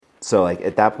So like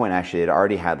at that point, actually, it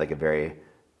already had like a very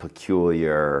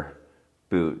peculiar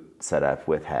boot setup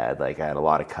with head. Like I had a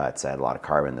lot of cuts, I had a lot of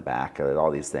carbon in the back, I had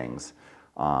all these things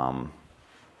that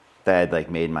had like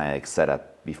made my like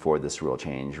setup before this rule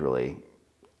change really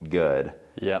good.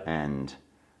 Yep. And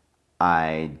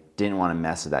I didn't want to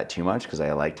mess with that too much because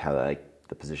I liked how like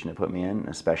the position it put me in,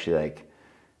 especially like,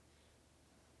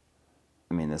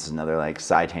 I mean, this is another like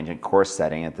side tangent. Course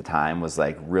setting at the time was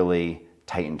like really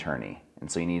tight and turny, and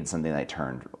so you needed something that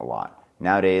turned a lot.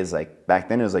 Nowadays, like back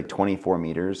then, it was like 24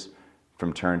 meters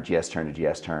from turn, GS turn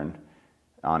to GS turn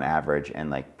on average, and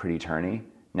like pretty turny.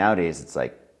 Nowadays, it's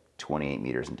like 28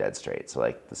 meters and dead straight. So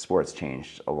like the sport's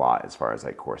changed a lot as far as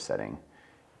like course setting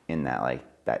in that like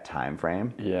that time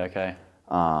frame. Yeah. Okay.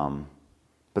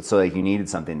 But so like you needed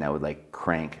something that would like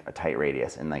crank a tight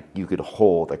radius and like you could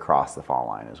hold across the fall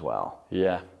line as well.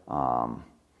 Yeah.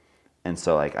 And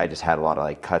so like I just had a lot of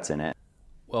like cuts in it.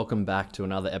 Welcome back to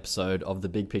another episode of the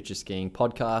Big Picture Skiing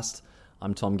Podcast.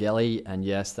 I'm Tom Gelly, and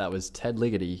yes, that was Ted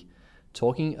Ligety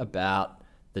talking about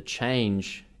the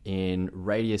change in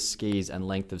radius skis and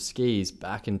length of skis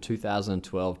back in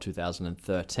 2012,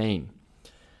 2013.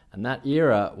 And that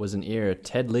era was an era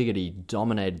Ted Ligety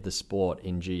dominated the sport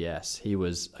in GS. He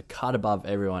was a cut above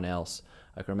everyone else.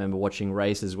 I can remember watching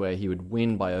races where he would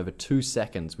win by over 2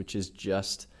 seconds, which is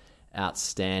just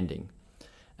outstanding.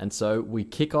 And so we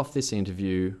kick off this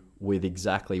interview with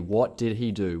exactly what did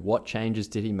he do? What changes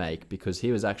did he make? Because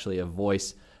he was actually a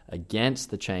voice against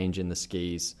the change in the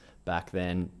skis back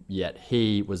then, yet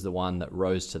he was the one that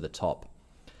rose to the top.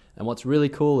 And what's really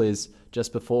cool is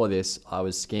just before this, I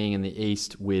was skiing in the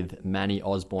East with Manny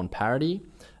Osborne Parody,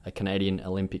 a Canadian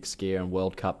Olympic skier and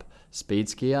World Cup speed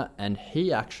skier, and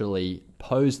he actually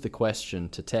posed the question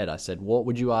to Ted. I said, what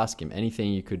would you ask him?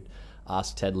 Anything you could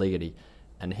ask Ted Ligety.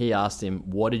 And he asked him,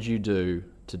 what did you do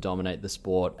to dominate the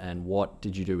sport, and what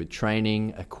did you do with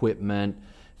training, equipment,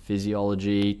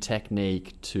 physiology,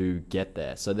 technique to get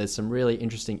there? So there's some really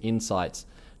interesting insights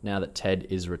now that Ted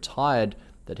is retired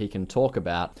that he can talk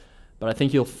about. But I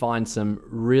think you'll find some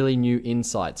really new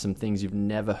insights, some things you've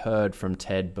never heard from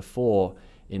Ted before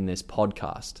in this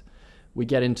podcast. We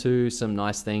get into some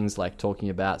nice things like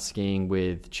talking about skiing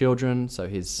with children, so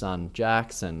his son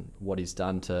Jax, and what he's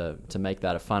done to make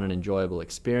that a fun and enjoyable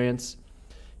experience.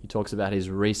 He talks about his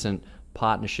recent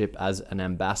partnership as an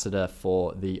ambassador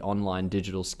for the online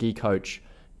digital ski coach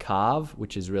Carve,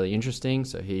 which is really interesting.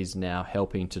 So he's now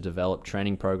helping to develop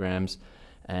training programs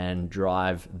and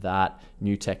drive that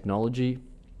new technology,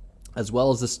 as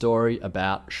well as the story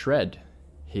about Shred,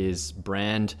 his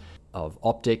brand of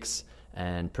optics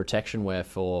and protection wear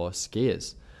for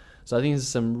skiers. So I think there's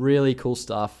some really cool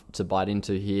stuff to bite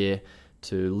into here,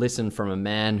 to listen from a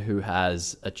man who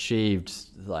has achieved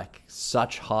like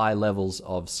such high levels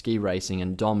of ski racing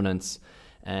and dominance.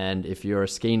 And if you're a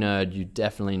ski nerd, you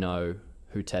definitely know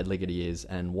who Ted Ligety is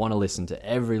and want to listen to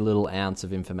every little ounce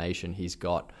of information he's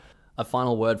got. A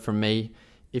final word from me: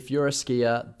 if you're a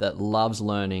skier that loves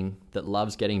learning, that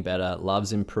loves getting better,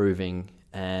 loves improving,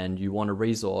 and you want a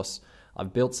resource,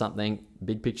 I've built something,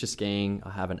 Big Picture Skiing.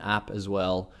 I have an app as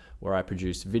well where I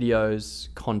produce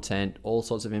videos, content, all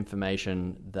sorts of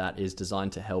information that is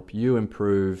designed to help you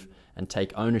improve and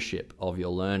take ownership of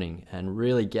your learning and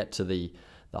really get to the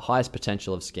highest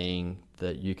potential of skiing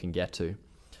that you can get to.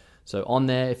 So on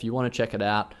there, if you want to check it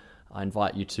out, I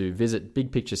invite you to visit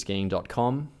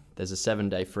bigpictureskiing.com. There's a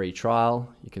 7-day free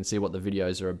trial. You can see what the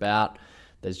videos are about.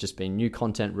 There's just been new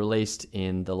content released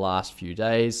in the last few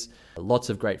days.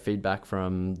 Lots of great feedback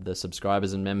from the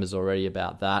subscribers and members already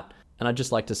about that. And I'd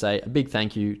just like to say a big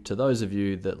thank you to those of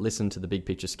you that listen to the Big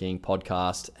Picture Skiing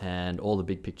podcast and all the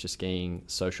Big Picture Skiing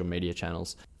social media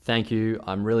channels. Thank you.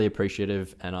 I'm really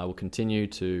appreciative, and I will continue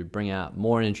to bring out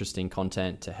more interesting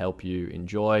content to help you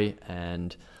enjoy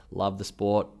and love the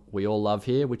sport we all love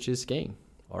here, which is skiing.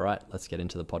 All right, let's get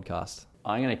into the podcast.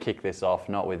 I'm going to kick this off,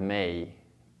 not with me,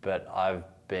 but I've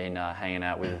been hanging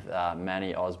out with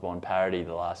Manny Osborne Parody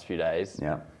the last few days.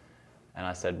 Yeah. And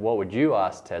I said, what would you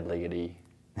ask Ted Ligety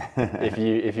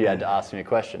if you had to ask me a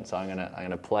question? So I'm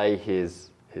gonna play his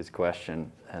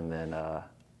question, and then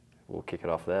we'll kick it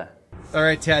off there. All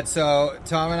right, Ted. So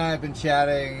Tom and I have been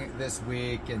chatting this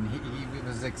week, and he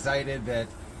was excited that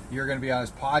you're going to be on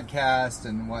his podcast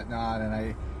and whatnot.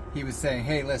 And he was saying,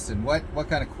 "Hey, listen, what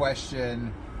kind of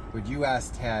question would you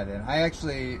ask Ted?" And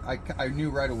I knew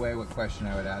right away what question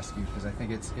I would ask you, because I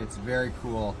think it's very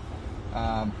cool.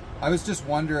 I was just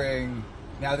wondering,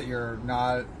 now that you're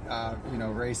not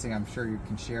racing, I'm sure you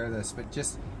can share this, but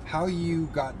just how you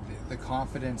got the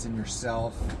confidence in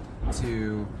yourself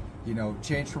to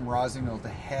change from Rossignol to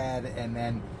head, and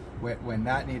then when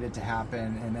that needed to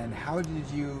happen, and then how did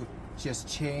you just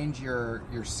change your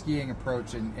skiing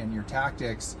approach and your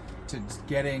tactics to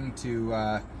getting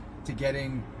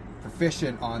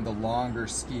proficient on the longer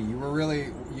ski? You were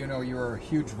really, you were a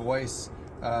huge voice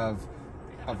of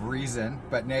reason,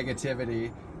 but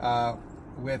negativity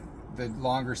with the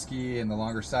longer ski and the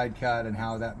longer side cut, and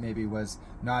how that maybe was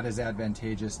not as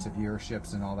advantageous to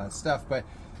viewerships and all that stuff. But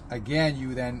again,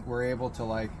 you then were able to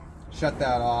like shut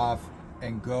that off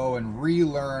and go and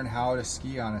relearn how to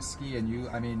ski on a ski.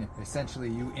 And essentially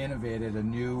you innovated a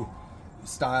new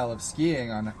style of skiing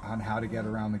on how to get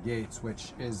around the gates,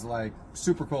 which is like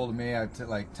super cool to me. I have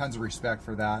like tons of respect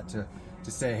for that, to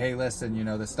say, hey, listen,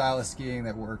 the style of skiing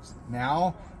that works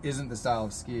now isn't the style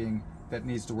of skiing that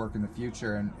needs to work in the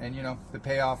future. And the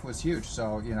payoff was huge.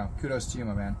 So, kudos to you,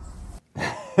 my man.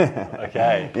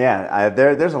 Okay. Yeah,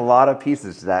 there's a lot of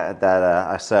pieces to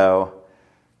that. So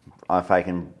if I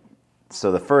can,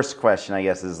 so the first question, I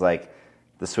guess, is like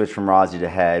the switch from Rossi to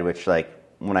Head, which like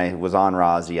when I was on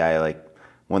Rossi, I like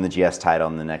won the GS title,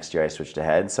 and the next year I switched to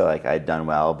Head. So like I'd done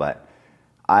well, but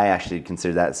I actually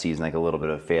consider that season like a little bit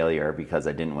of a failure because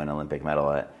I didn't win an Olympic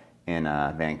medal in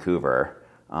Vancouver.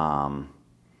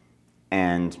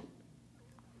 And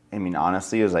I mean,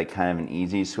 honestly, it was like kind of an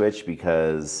easy switch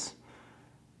because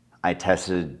I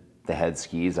tested the Head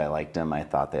skis. I liked them. I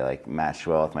thought they like matched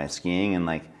well with my skiing. And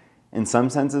like in some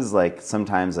senses, like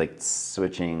sometimes like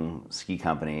switching ski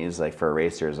companies, like for a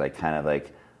racer, is like kind of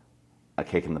like a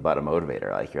kick in the butt, a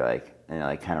motivator. Like you're like, and it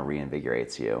like kind of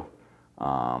reinvigorates you.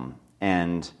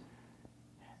 And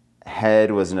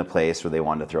Head was in a place where they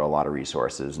wanted to throw a lot of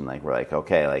resources, and like we're like,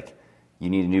 okay, like you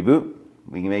need a new boot,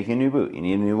 we can make you a new boot. You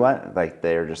need a new what? Like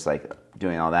they're just like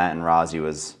doing all that. And Rossi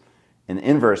was in the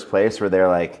inverse place where they're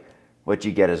like, what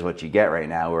you get is what you get right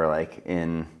now. We're like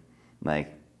in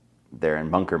like they're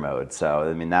in bunker mode. So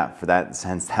I mean that for that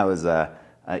sense, that was a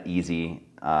easy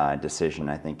decision,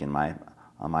 I think, on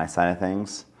my side of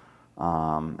things.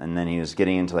 And then he was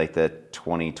getting into like the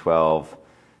 2012,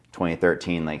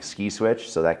 2013 like ski switch.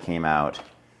 So that came out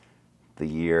the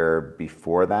year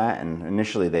before that. And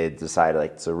initially they decided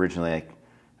like, so originally like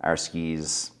our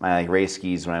skis, my like race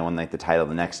skis when I won like the title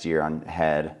the next year on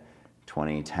Head,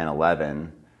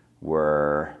 2010-11,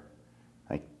 were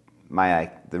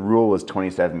like the rule was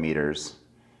 27 meters,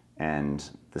 and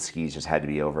the skis just had to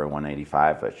be over a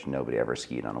 185, which nobody ever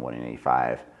skied on a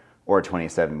 185 or a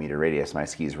 27 meter radius. My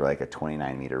skis were like a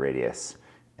 29 meter radius,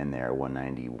 and they're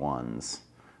 191s.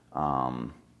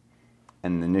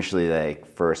 And initially they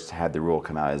first had the rule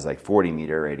come out as like 40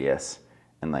 meter radius,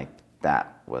 and like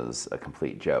that was a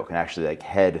complete joke. And actually like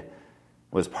Head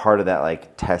was part of that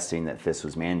like testing that FIS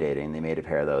was mandating. They made a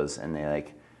pair of those, and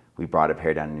we brought a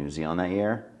pair down to New Zealand that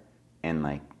year, and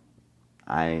like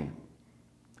I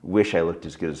wish I looked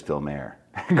as good as Phil Mayer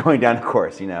going down the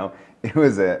course. It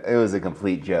was a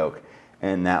complete joke,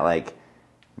 and that like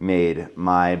made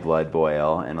my blood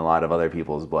boil and a lot of other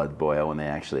people's blood boil when they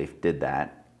actually did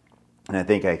that. And I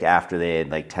think like after they had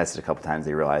like tested a couple times,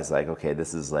 they realized like, okay,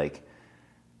 this is like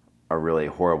a really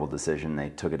horrible decision. They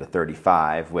took it to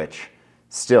 35, which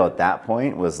still at that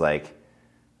point was like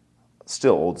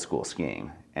still old school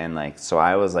skiing. And like, so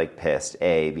I was like pissed,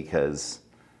 because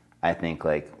I think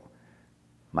like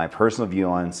my personal view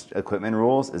on equipment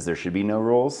rules is there should be no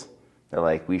rules. They're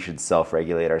like, we should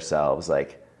self-regulate ourselves.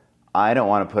 Like, I don't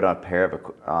want to put a pair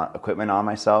of equipment on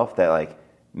myself that like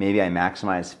maybe I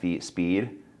maximize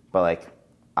speed, but like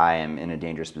I am in a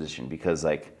dangerous position, because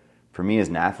like for me as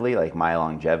an athlete, like my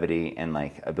longevity and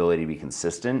like ability to be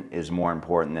consistent is more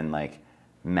important than like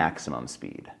maximum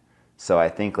speed. So I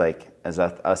think like as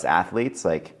us athletes,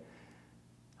 like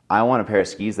I want a pair of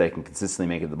skis that I can consistently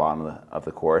make it to the bottom of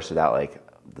the course without like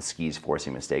the skis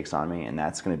forcing mistakes on me, and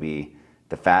that's going to be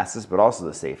the fastest but also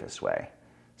the safest way.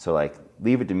 So like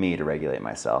leave it to me to regulate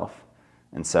myself.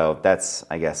 And so that's,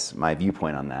 I guess, my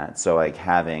viewpoint on that. So like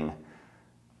having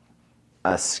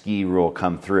a ski rule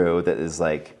come through that is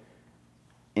like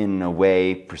in a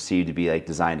way perceived to be like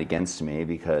designed against me,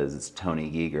 because it's Tony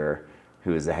Giger,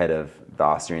 who is the head of the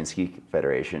Austrian Ski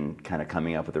Federation, kind of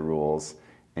coming up with the rules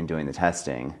and doing the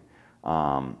testing.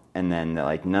 And then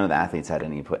like none of the athletes had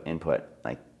any input.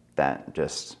 Like that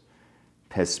just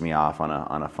pissed me off on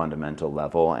a fundamental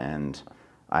level, and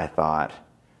I thought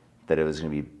that it was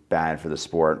going to be bad for the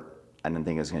sport. I didn't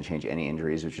think it was going to change any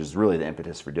injuries, which is really the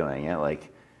impetus for doing it.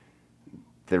 Like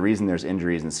the reason there's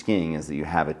injuries in skiing is that you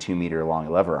have a 2 meter long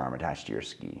lever arm attached to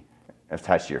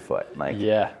your foot. Like,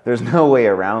 yeah, there's no way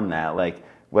around that. Like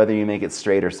whether you make it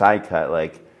straight or side cut,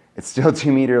 like it's still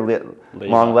 2 meter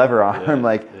long lever arm,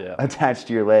 attached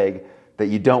to your leg that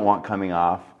you don't want coming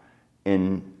off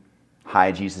in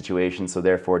high G situations. So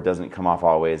therefore it doesn't come off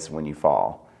always when you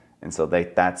fall. And so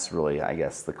that's really, I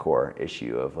guess, the core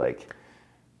issue of like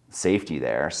safety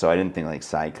there. So I didn't think like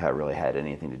side cut really had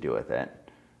anything to do with it.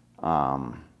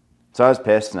 So I was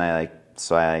pissed, and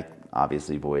I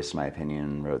obviously voiced my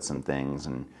opinion, wrote some things,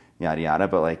 and yada yada.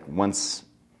 But like once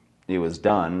it was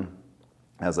done,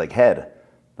 I was like, Head,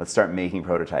 let's start making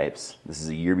prototypes. This is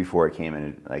a year before it came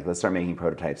in. Like, let's start making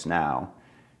prototypes now,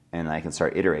 and I can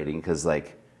start iterating, because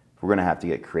like we're gonna have to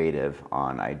get creative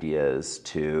on ideas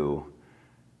to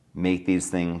make these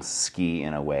things ski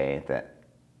in a way that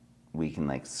we can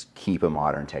like keep a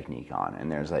modern technique on.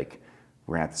 And there's like,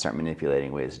 we're gonna have to start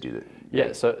manipulating ways to do that.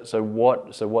 Yeah. So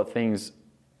what things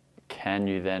can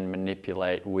you then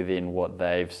manipulate within what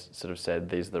they've sort of said,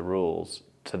 these are the rules,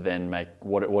 to then make,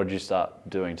 what did you start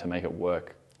doing to make it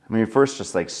work? I mean, first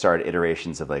just like started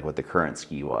iterations of like what the current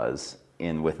ski was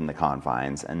within the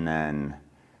confines. And then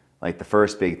like the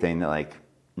first big thing that like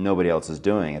nobody else was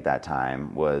doing at that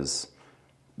time was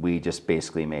we just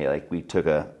basically made, like, we took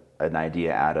an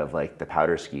idea out of like the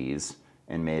powder skis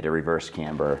and made a reverse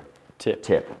camber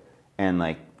tip. And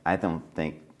like, I don't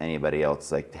think anybody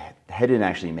else, like Head didn't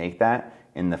actually make that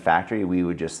in the factory. We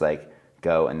would just like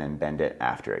go and then bend it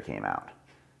after it came out.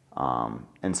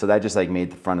 And so that just like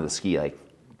made the front of the ski like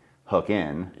hook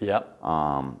in. Yep.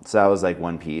 So that was like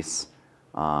one piece.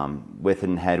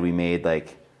 Within Head, we made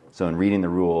like, so in reading the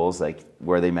rules, like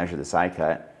where they measure the side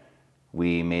cut,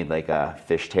 we made like a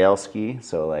fishtail ski.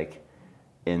 So like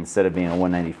instead of being a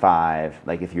 195,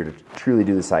 like if you were to truly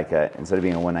do the side cut, instead of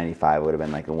being a 195, it would have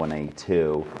been like a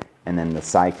 192. And then the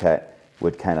side cut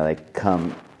would kind of like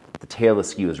the tail of the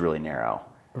ski was really narrow.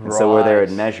 And so where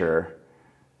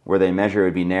they measure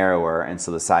would be narrower. And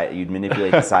so you'd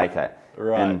manipulate the side cut.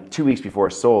 Right. And 2 weeks before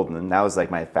it sold, and that was like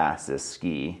my fastest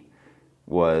ski,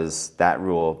 was that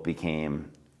rule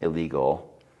became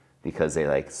illegal because they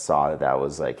like saw that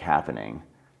was like happening.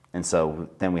 And so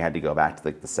then we had to go back to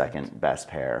like the second best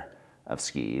pair of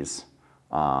skis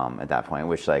at that point,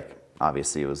 which like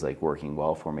obviously was like working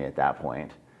well for me at that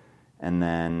point. And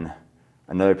then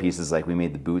another piece is like we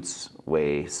made the boots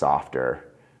way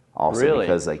softer also. Really?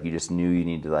 Because like you just knew you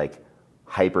need to like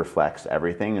hyper flex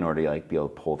everything in order to like be able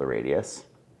to pull the radius.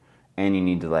 And you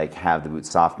need to like have the boot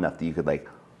soft enough that you could like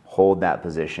hold that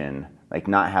position, like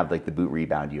not have like the boot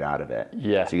rebound you out of it.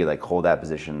 Yeah. So you could like hold that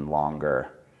position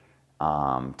longer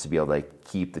to be able to like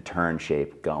keep the turn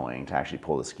shape going to actually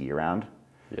pull the ski around.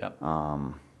 Yeah.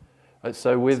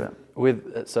 So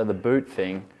the boot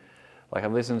thing, like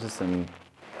I've listened to some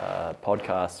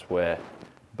podcasts where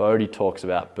Bodie talks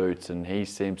about boots, and he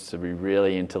seems to be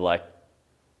really into like,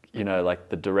 you know, like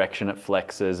the direction it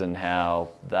flexes and how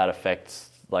that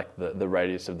affects like the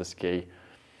radius of the ski,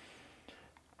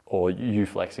 or you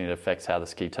flexing it affects how the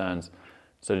ski turns.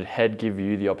 So did Head give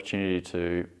you the opportunity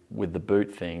to, with the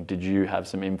boot thing, did you have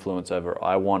some influence over,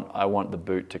 I want the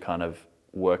boot to kind of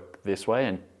work this way?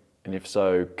 And if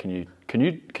so, can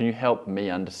you help me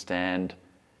understand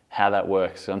how that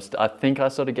works? I think I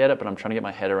sort of get it, but I'm trying to get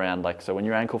my head around, like, so when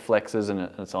your ankle flexes and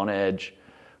it's on edge,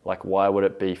 like why would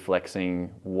it be flexing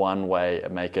one way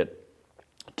and make it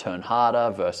turn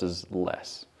harder versus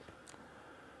less?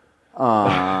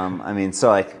 I mean, so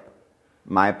like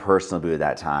my personal boot at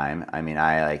that time, I mean,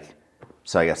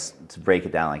 so I guess to break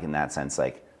it down, like in that sense,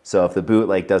 like, so if the boot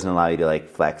like doesn't allow you to like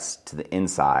flex to the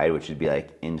inside, which would be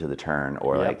like into the turn,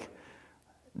 or like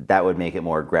that would make it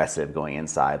more aggressive going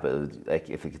inside, but it would, like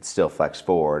if it could still flex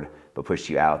forward but push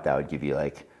you out, that would give you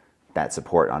like that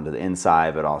support onto the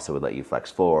inside, but also would let you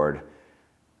flex forward,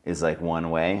 is like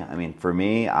one way. I mean, for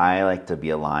me, I like to be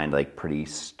aligned like pretty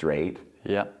straight.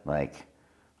 Yeah. Like,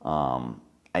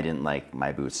 I didn't like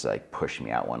my boots to like push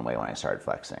me out one way when I started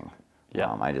flexing.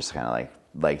 Yeah. I just kind of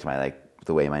liked my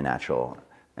the way my natural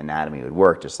anatomy would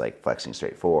work, just like flexing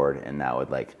straight forward, and that would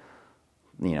like,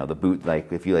 you know, the boot,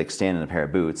 like if you like stand in a pair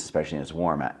of boots, especially when it's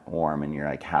warm in your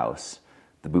like house,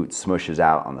 the boot smushes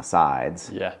out on the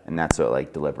sides. Yeah. And that's what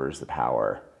like delivers the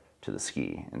power to the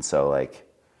ski. And so like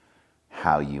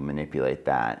how you manipulate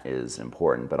that is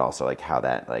important, but also like how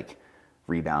that like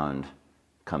rebound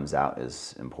comes out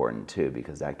is important too,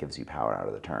 because that gives you power out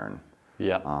of the turn.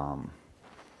 Yeah.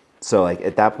 So like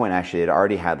at that point, actually, it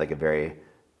already had like a very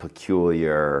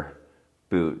peculiar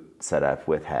boot set up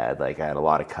with Head. Like I had a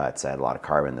lot of cuts, I had a lot of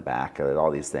carbon in the back, I had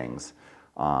all these things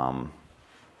that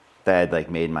had like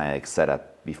made my like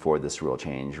setup before this rule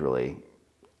change really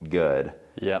good.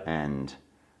 Yep. And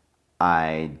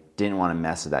I didn't want to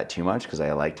mess with that too much because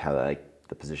I liked how like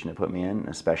the position it put me in,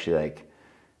 especially like,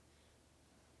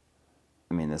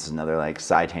 I mean, this is another like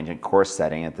side tangent. Course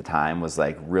setting at the time was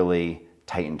like really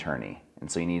tight and turny, and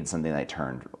so you needed something that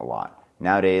turned a lot.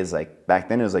 Nowadays, like back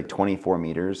then, it was like 24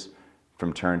 meters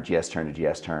from GS turn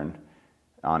to GS turn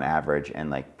on average,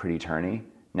 and like pretty turny.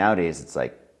 Nowadays it's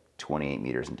like 28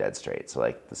 meters in dead straight. So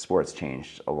like the sport's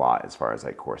changed a lot as far as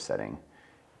like course setting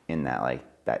in that like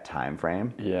that time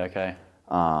frame. Yeah, okay.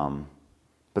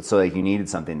 But so like you needed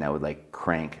something that would like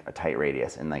crank a tight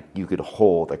radius and like you could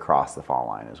hold across the fall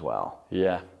line as well.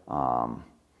 Yeah.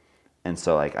 And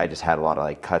so like I just had a lot of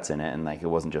like cuts in it, and like it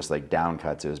wasn't just like down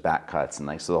cuts, it was back cuts, and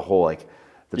like so the whole like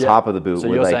the top of the boot so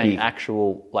would you're like saying be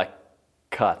actual like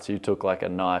cuts. You took like a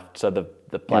knife, so the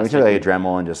we plastic. took like a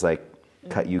Dremel and just like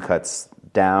cut U-cuts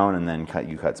down and then cut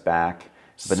U-cuts back.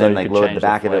 But So then you like could load change the the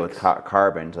back of it with flex.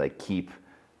 carbon to like keep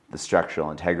the structural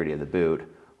integrity of the boot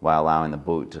while allowing the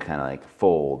boot to kind of like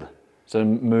fold. So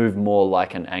move more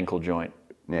like an ankle joint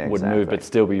Yeah, would move, exactly. but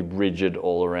still be rigid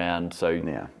all around. So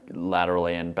Yeah.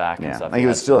 laterally and back and Yeah, stuff. like you it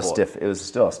had was still a support. stiff. It was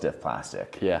still a stiff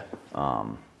plastic. Yeah.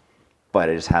 But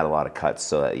it just had a lot of cuts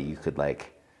so that you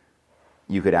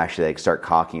could actually like start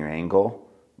cocking your angle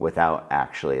without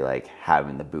actually like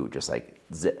having the boot just like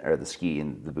zip, or the ski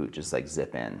and the boot just like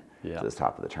zip in Yeah. to the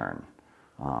top of the turn.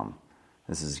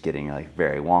 This is getting like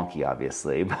very wonky,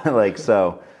 obviously, but like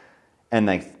so, and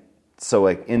like so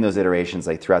like in those iterations,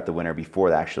 like throughout the winter before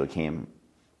the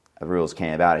rules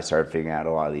came about, I started figuring out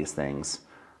a lot of these things.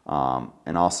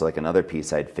 And also like another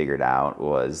piece I'd figured out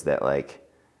was that like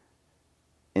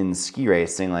in ski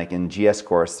racing, like in GS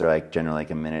course, they're like generally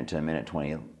like a minute to a minute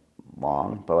 20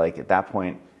 long. But like at that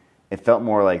point, it felt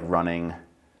more like running,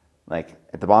 like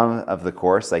at the bottom of the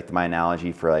course, like my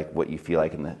analogy for like what you feel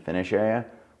like in the finish area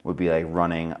would be like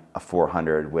running a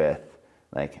 400 with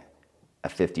like a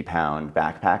 50-pound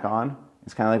backpack on.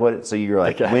 It's kind of like so you're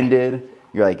like Okay. winded,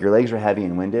 you're like, your legs are heavy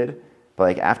and winded. But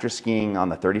like after skiing on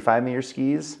the 35-meter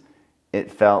skis,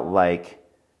 it felt like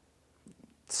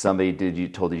somebody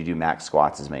told you to do max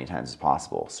squats as many times as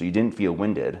possible. So you didn't feel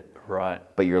winded, Right.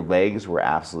 but your legs were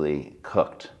absolutely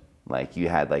cooked. Like you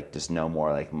had like just no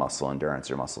more like muscle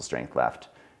endurance or muscle strength left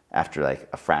after like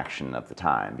a fraction of the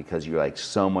time, because you're like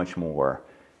so much more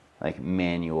like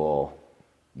manual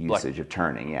usage of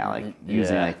turning. Yeah, like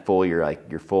using Yeah. like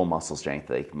your full muscle strength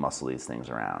to like muscle these things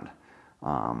around.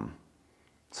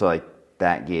 So like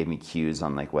that gave me cues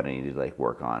on like what I needed to like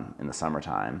work on in the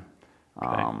summertime.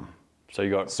 So you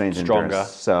got Strength and stronger.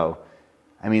 endurance. So,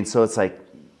 I mean, so it's like,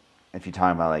 if you're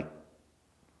talking about like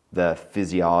the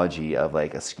physiology of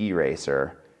like a ski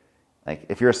racer, like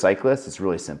if you're a cyclist, it's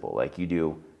really simple. Like you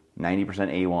do 90%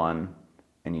 A1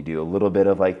 and you do a little bit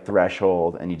of like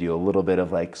threshold and you do a little bit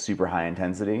of like super high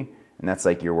intensity. And that's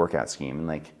like your workout scheme. And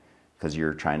like, because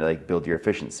you're trying to like build your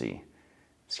efficiency.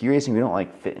 Ski racing, we don't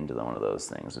like fit into one of those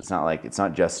things. It's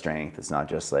not just strength. It's not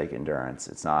just like endurance.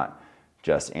 It's not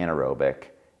just anaerobic.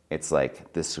 It's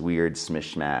like this weird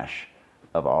smish-mash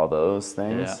of all those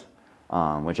things,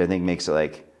 which I think makes it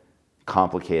like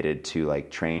complicated to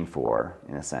like train for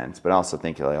in a sense, but I also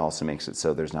think it like also makes it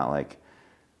so there's not like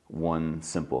one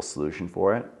simple solution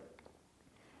for it.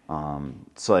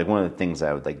 So like one of the things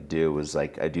I would like do was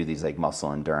like I do these like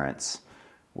muscle endurance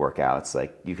workouts.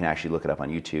 Like you can actually look it up on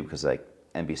YouTube because like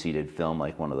NBC did film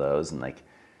like one of those, and like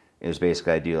it was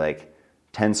basically I do like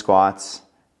 10 squats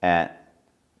at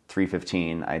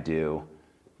 315. I do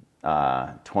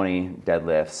 20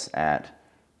 deadlifts at,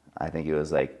 I think it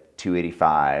was like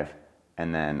 285,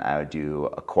 and then I would do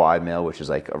a quad mill, which is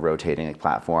like a rotating like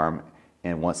platform,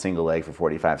 and one single leg for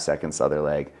 45 seconds, other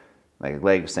leg, like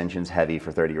leg extensions heavy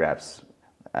for 30 reps,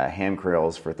 ham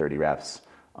curls for 30 reps,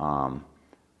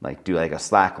 like do like a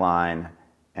slack line,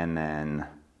 and then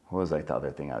what was like the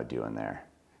other thing I would do in there?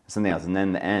 Something else, and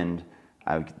then the end,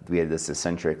 we had this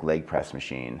eccentric leg press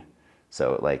machine.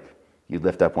 So like you'd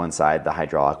lift up one side, the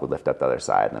hydraulic would lift up the other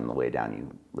side, and then on the way down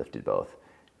you lifted both.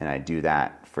 And I'd do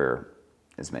that for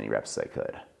as many reps as I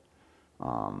could.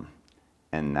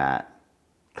 And that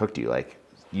cooked you. Like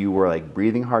you were like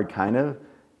breathing hard kind of,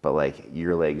 but like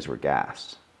your legs were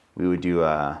gassed. We would do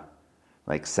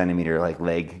like centimeter like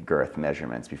leg girth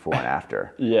measurements before and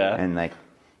after. Yeah. And like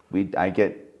I'd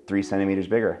get 3 centimeters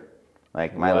bigger.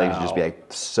 Like my legs would just be like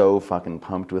so fucking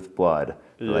pumped with blood.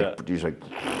 Like just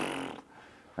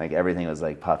like everything was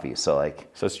like puffy. So like,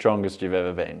 So strongest you've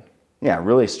ever been. yeah,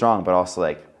 really strong, but also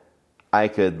like I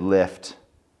could lift,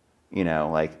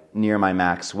 like near my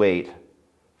max weight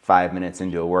 5 minutes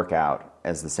into a workout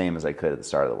as the same as I could at the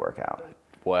start of the workout.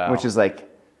 Wow. Which is like,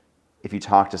 if you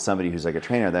talk to somebody who's like a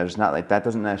trainer, there's not like, that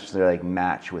doesn't necessarily like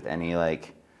match with any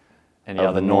like Any of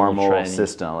other the normal training?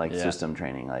 system, like Yeah. system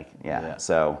training. Like, yeah. Yeah.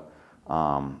 So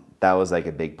that was like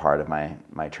a big part of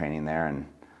my training there. And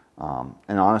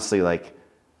honestly, like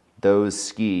those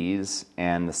skis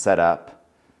and the setup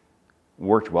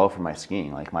worked well for my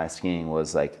skiing. Like my skiing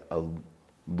was like a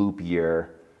loopier,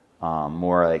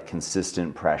 more like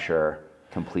consistent pressure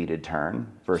completed turn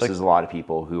versus a lot of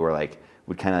people who are like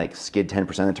would kind of like skid 10%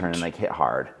 of the turn and like hit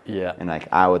hard. Yeah. And like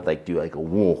I would like do like a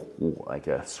like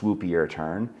a swoopier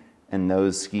turn, and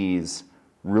those skis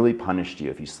really punished you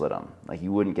if you slid them. Like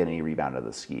you wouldn't get any rebound of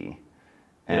the ski.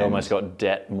 It almost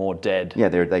got more dead. Yeah,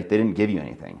 they didn't give you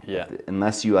anything. Yeah.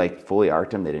 Unless you like fully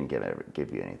arced them, they didn't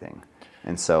give you anything.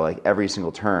 And so like every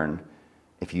single turn,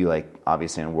 if you like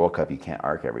obviously in World Cup you can't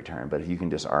arc every turn, but if you can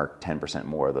just arc 10%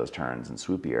 more of those turns and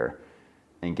swoopier,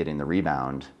 and getting the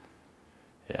rebound,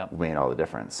 made all the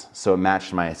difference. So it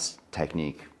matched my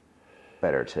technique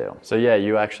better too. So yeah,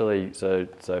 you actually so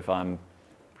if I'm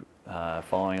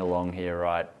following along here,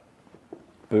 right?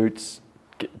 Boots.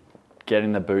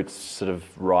 Getting the boots sort of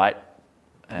right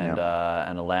and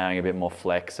allowing a bit more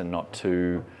flex and not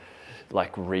too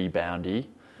like reboundy.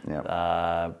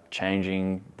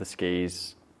 Changing the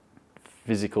skis,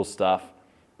 physical stuff,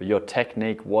 but your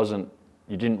technique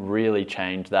you didn't really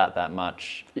change that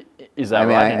much. Is that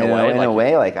right? In a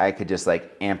way, like I could just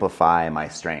like amplify my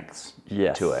strengths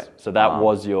to it. So that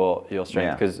was your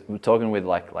strength, because we're talking with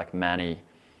like Manny,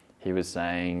 he was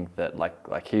saying that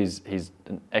like he's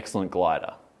an excellent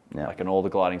glider. Yeah. Like in all the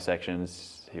gliding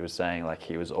sections, he was saying like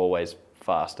he was always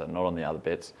faster, not on the other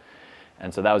bits.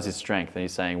 And so that was his strength. And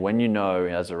he's saying when you know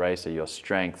as a racer your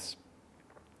strengths,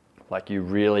 like you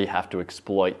really have to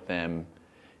exploit them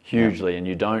hugely, and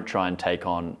you don't try and take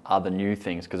on other new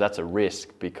things, because that's a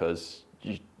risk, because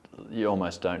you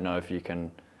almost don't know if you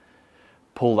can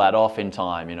pull that off in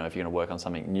time, if you're going to work on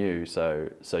something new. So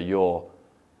your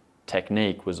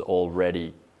technique was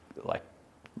already like,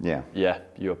 you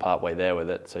were partway there with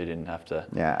it, so you didn't have to.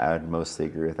 Yeah, I would mostly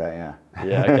agree with that.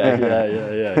 Yeah.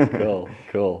 Okay.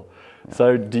 Cool. Yeah.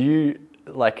 So do you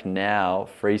like now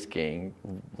free skiing?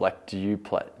 Like, do you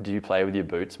play with your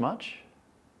boots much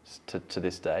to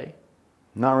this day?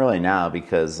 Not really now,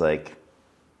 because like,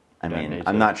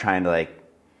 I'm not trying to like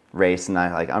race, and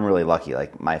I'm really lucky.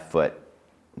 Like my foot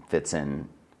fits in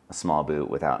a small boot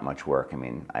without much work.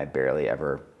 I barely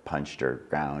ever punched or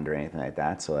ground or anything like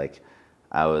that. So like,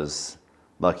 I was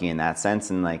lucky in that sense.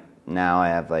 And like now I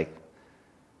have like,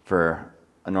 for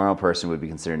a normal person would be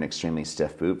considered an extremely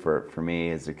stiff boot. For me,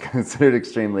 it's considered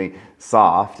extremely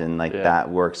soft, and like that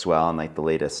works well. And like the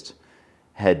latest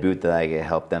head boot that I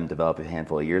helped them develop a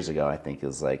handful of years ago, I think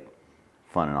is like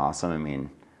fun and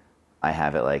awesome. I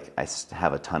have it like I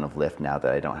have a ton of lift now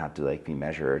that I don't have to like be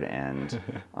measured and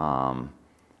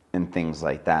and things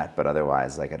like that. But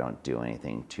otherwise, like I don't do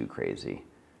anything too crazy.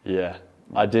 Yeah.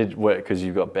 I did work because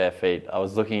you've got bare feet. I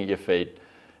was looking at your feet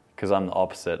because I'm the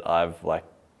opposite. I've like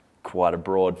quite a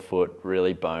broad foot,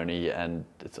 really bony, and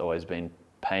it's always been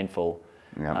painful.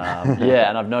 And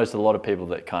I've noticed a lot of people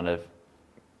that kind of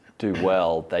do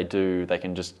well. They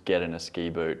can just get in a ski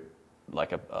boot,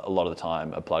 like a lot of the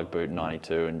time, a plug boot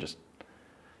 92, and just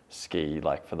ski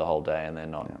like for the whole day, and they're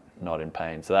not in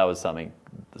pain. So that was something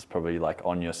that's probably like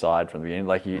on your side from the beginning.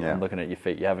 Like I'm looking at your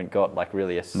feet, you haven't got like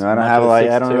really a. No,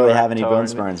 I don't really have any bone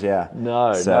spurns. No,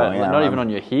 not even on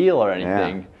your heel or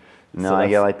anything. No, so I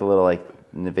get like the little like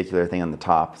navicular thing on the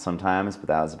top sometimes, but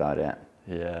that was about it.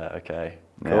 Yeah. Okay.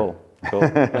 Cool.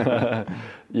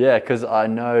 Yeah, because I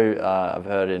know I've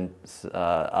heard in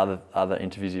other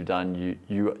interviews you've done,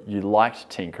 you liked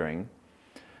tinkering.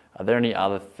 Are there any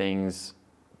other things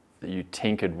that you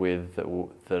tinkered with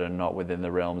that are not within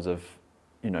the realms of,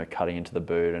 cutting into the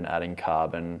boot and adding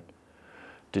carbon?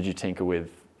 Did you tinker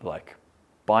with like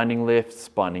binding lifts,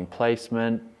 binding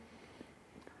placement?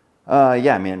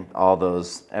 All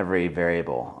those, every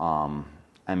variable.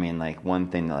 Like one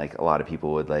thing that like a lot of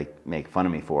people would like make fun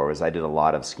of me for was I did a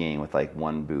lot of skiing with like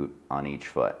one boot on each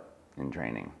foot in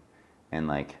training. And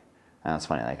like, and it's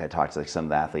funny, like I talked to like some of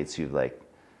the athletes who like,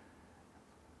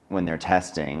 when they're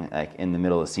testing, like in the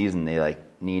middle of the season, they like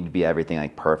need to be everything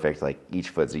like perfect, like each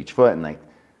foot's each foot. And like,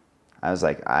 I was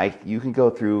like, you can go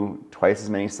through twice as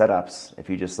many setups if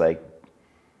you just like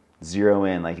zero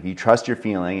in. Like if you trust your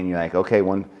feeling and you're like, okay,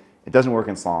 it doesn't work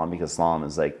in slalom because slalom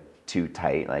is like too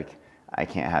tight. Like I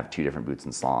can't have two different boots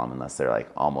in slalom unless they're like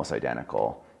almost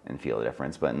identical and feel the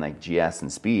difference. But in like GS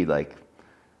and speed, like,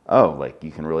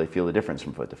 you can really feel the difference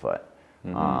from foot to foot.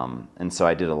 Mm-hmm. And so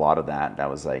I did a lot of that. That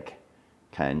was like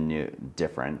kind of new,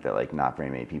 different, that like not very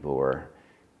many people were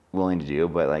willing to do.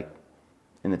 But like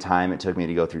in the time it took me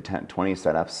to go through 20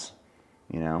 setups,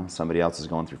 somebody else is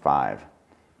going through 5.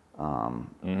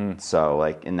 So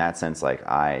like in that sense, like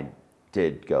I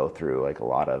did go through like a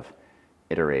lot of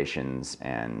iterations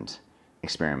and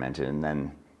experimented. And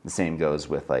then the same goes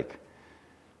with like,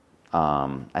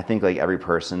 I think like every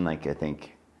person, like I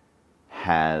think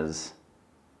has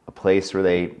a place where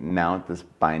they mount the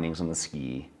bindings on the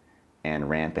ski, and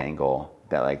ramp angle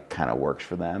that like kind of works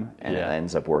for them, and it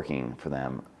ends up working for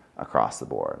them across the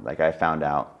board. Like I found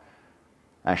out,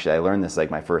 actually I learned this like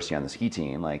my first year on the ski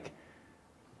team, like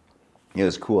it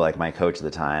was cool, like my coach at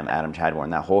the time, Adam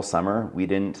Chadbourne, that whole summer we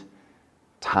didn't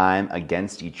time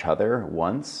against each other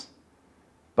once,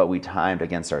 but we timed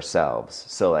against ourselves.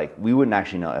 So like we wouldn't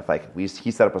actually know if like he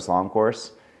set up a slalom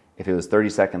course, if it was 30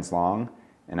 seconds long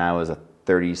and I was a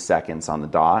 30 seconds on the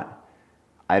dot,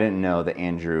 I didn't know that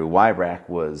Andrew Wybrecht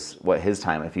was what his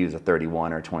time, if he was a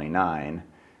 31 or 29.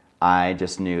 I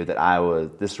just knew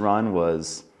that this run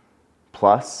was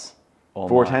plus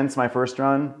 4/10 my first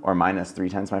run or minus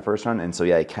 3/10 my first run. And so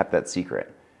I kept that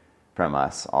secret from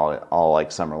us all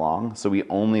like summer long. So we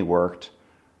only worked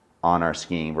on our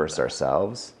skiing versus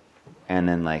ourselves. And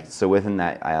then like, so within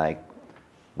that,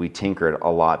 we tinkered a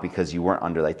lot because you weren't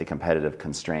under like the competitive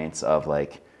constraints of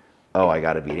like, oh, I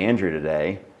got to beat Andrew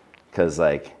today. Cause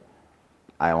like,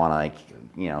 I want to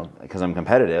like, cause I'm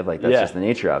competitive, like that's just the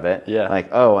nature of it. Yeah. Like,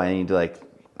 oh, I need to like,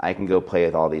 I can go play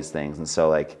with all these things. And so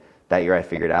like that year I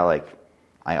figured out like,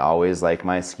 I always like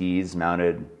my skis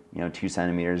mounted, 2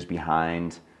 centimeters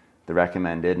behind the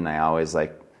recommended. And I always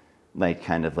like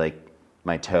kind of like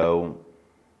my toe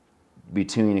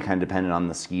between, kind of dependent on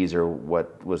the skis or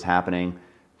what was happening,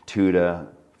 2 to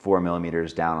 4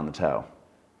 millimeters down on the toe.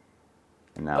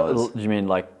 And that was. You mean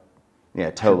like? Yeah,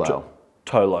 toe low.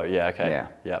 Toe low, yeah, okay. Yeah.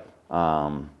 Yep.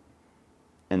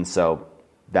 And so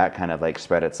that kind of like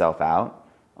spread itself out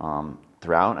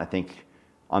throughout. I think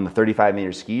on the 35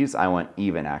 meter skis, I went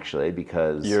even actually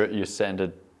because you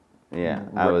sanded. Yeah,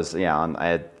 I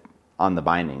had on the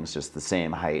bindings just the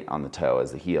same height on the toe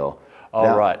as the heel. Oh,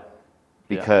 now, right.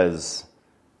 Because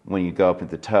when you go up at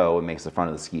the toe, it makes the front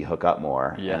of the ski hook up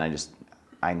more. Yeah. And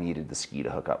I needed the ski to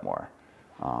hook up more.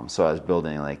 So I was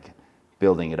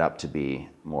building it up to be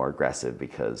more aggressive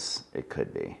because it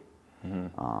could be.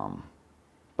 Mm-hmm.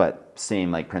 But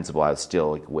same like principle, I was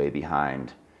still like way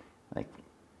behind. Like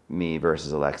me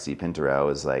versus Alexi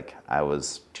Pinturo is like I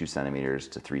was 2 centimeters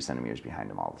to 3 centimeters behind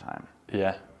him all the time.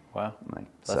 Yeah. Wow. Like,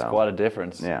 that's quite a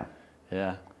difference. Yeah.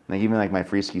 Yeah. Like even like my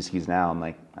free skis now, I'm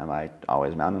like, am I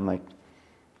always mounting like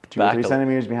 2 or 3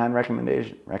 centimeters behind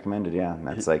recommended? Yeah. And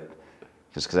that's like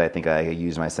just because I think I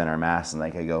use my center of mass and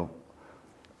like I go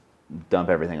dump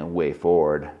everything way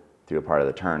forward through a part of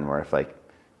the turn where if like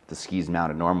the ski's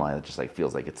mounted normally, it just like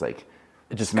feels like it's like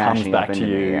it just comes back to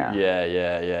you. Yeah.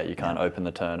 Yeah. You can't open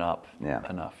the turn up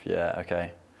enough. Yeah.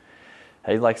 Okay.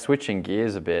 Hey, like switching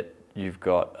gears a bit. You've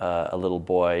got a little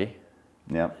boy.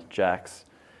 Yep. Jax.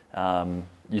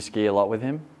 You ski a lot with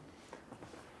him?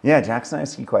 Yeah, Jax and I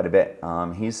ski quite a bit.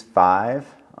 He's 5.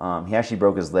 He actually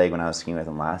broke his leg when I was skiing with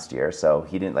him last year, so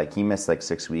he missed like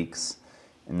 6 weeks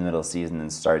in the middle of the season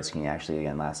and started skiing actually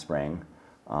again last spring.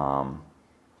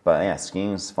 But yeah,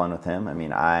 skiing was fun with him. I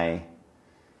mean,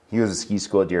 he goes to ski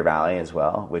school at Deer Valley as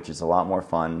well, which is a lot more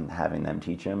fun having them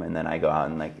teach him, and then I go out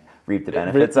and like reap the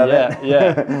benefits of it.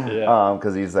 Yeah.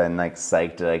 Because he's then like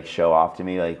psyched to like show off to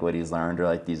me like what he's learned or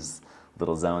like these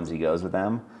little zones he goes with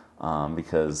them,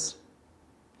 because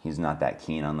he's not that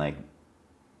keen on like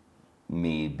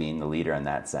me being the leader in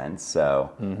that sense.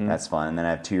 So that's fun. And then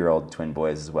I have 2-year-old twin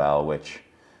boys as well, which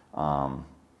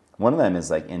one of them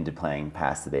is like into playing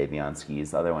pass the baby on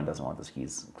skis. The other one doesn't want the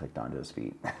skis clicked onto his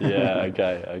feet. Yeah.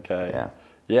 Okay. Yeah.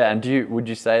 Yeah. And would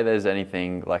you say there's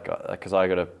anything like, because I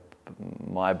got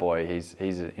my boy, he's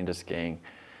into skiing,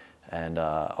 and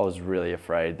I was really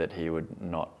afraid that he would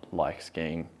not like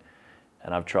skiing,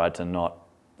 and I've tried to not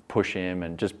push him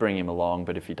and just bring him along,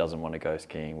 but if he doesn't want to go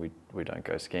skiing, we don't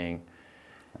go skiing.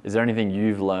 Is there anything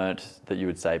you've learnt that you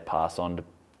would say pass on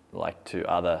to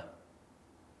other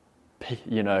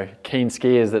keen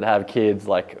skiers that have kids,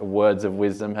 like words of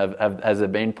wisdom? Has there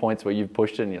been points where you've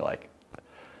pushed it and you're like,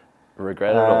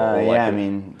 regret it? I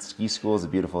mean, ski school is a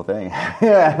beautiful thing.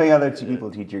 Having other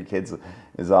people teach your kids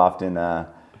is often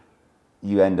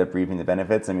you end up reaping the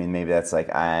benefits. I mean, maybe that's like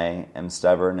I am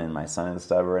stubborn and my son is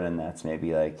stubborn, and that's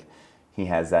maybe like he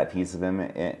has that piece of him,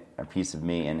 a piece of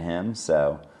me in him.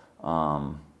 So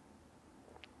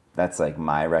that's like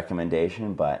my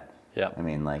recommendation. But I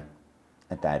mean, like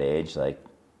at that age, like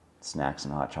snacks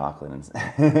and hot chocolate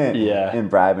and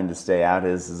bribing to stay out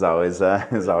is always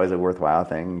a worthwhile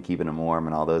thing, and keeping them warm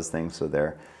and all those things so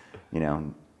they're they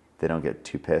don't get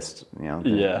too pissed.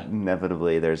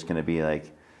 Inevitably there's going to be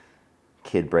like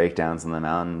kid breakdowns on the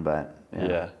mountain, but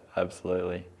yeah,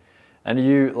 absolutely. And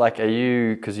are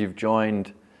you because you've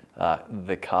joined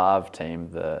the Carve team,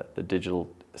 the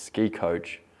digital ski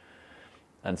coach,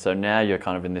 and so now you're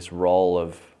kind of in this role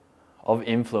of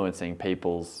influencing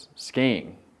people's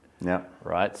skiing. Yeah.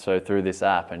 Right. So through this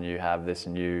app, and you have this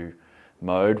new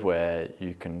mode where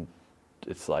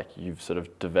it's like you've sort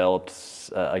of developed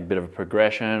a bit of a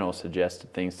progression or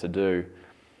suggested things to do.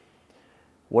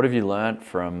 What have you learnt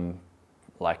from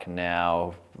like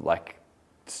now, like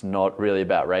it's not really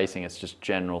about racing, it's just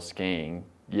general skiing?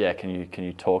 Yeah, can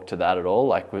you talk to that at all?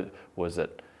 Like, was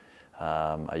it,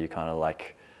 are you kind of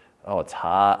like, oh, it's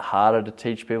harder to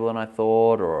teach people than I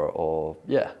thought, or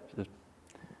yeah?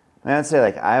 I'd say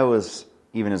like I was,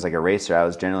 even as like a racer, I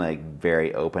was generally like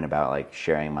very open about like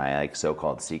sharing my like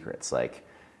so-called secrets. Like,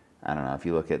 I don't know, if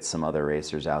you look at some other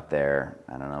racers out there,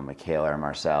 I don't know, Michaela or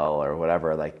Marcel or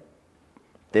whatever, like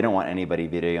they don't want anybody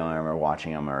videoing them or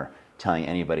watching them or telling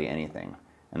anybody anything.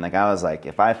 And like I was like,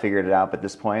 if I figured it out at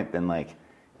this point, then like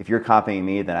if you're copying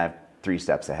me, then I have 3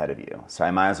 steps ahead of you. So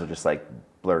I might as well just like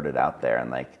blurt it out there and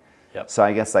like. Yep. So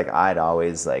I guess like I'd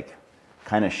always like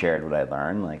kind of shared what I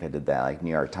learned. Like I did that like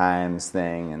New York Times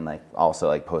thing and like also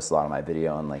like posted a lot of my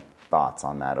video and like thoughts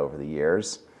on that over the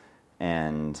years.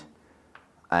 And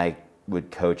I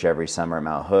would coach every summer at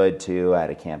Mount Hood too. I had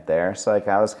a camp there. So like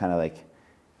I was kind of like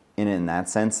in it in that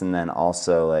sense. And then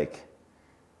also like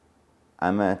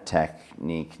I'm a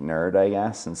technique nerd, I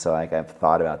guess. And so like I've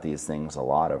thought about these things a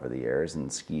lot over the years,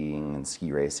 and skiing and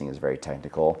ski racing is very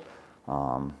technical.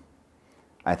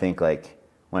 I think like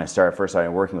when I first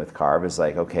started working with Carve, is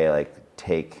like, okay, like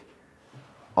take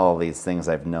all these things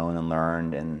I've known and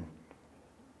learned and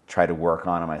try to work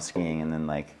on in my skiing, and then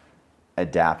like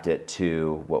adapt it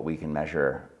to what we can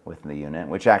measure within the unit,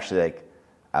 which actually like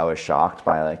I was shocked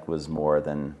by, like was more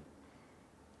than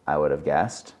I would have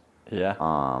guessed. Yeah.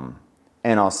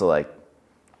 And also like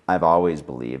I've always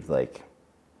believed like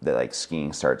that like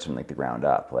skiing starts from like the ground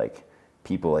up. Like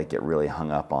people like get really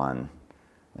hung up on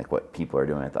like what people are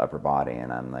doing at the upper body,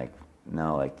 and I'm like,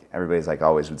 no, like everybody's like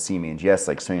always would see me and just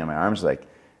like swinging my arms, like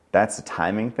that's a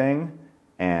timing thing,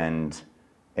 and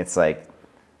it's like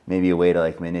maybe a way to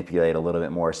like manipulate a little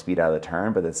bit more speed out of the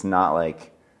turn, but it's not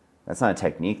like, that's not a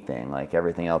technique thing. Like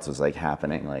everything else was like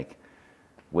happening like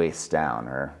waist down,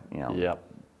 or you know, Yep.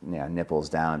 yeah, nipples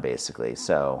down basically.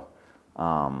 So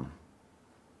I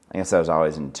guess I was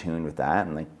always in tune with that,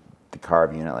 and like the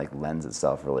Carve unit like lends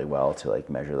itself really well to like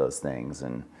measure those things.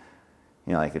 And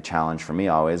you know, like a challenge for me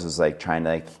always was like trying to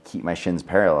like keep my shins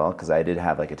parallel, because I did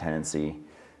have like a tendency,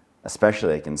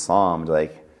 especially like in slalom, to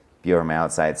like be over my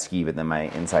outside ski, but then my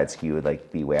inside ski would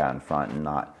like be way out in front and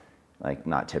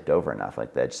not tipped over enough,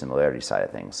 like the edge similarity side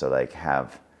of things. So like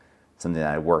have something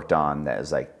that I worked on that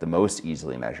is like the most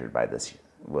easily measured by this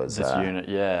unit,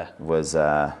 yeah, was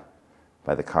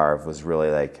by the Carve, was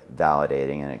really like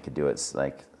validating, and it could do it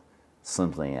like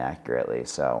simply and accurately.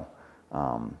 So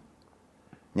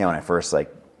when I first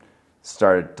like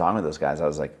started talking to those guys, I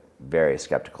was like very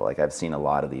skeptical. Like I've seen a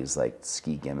lot of these like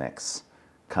ski gimmicks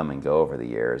come and go over the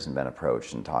years, and been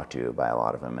approached and talked to by a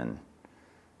lot of them, and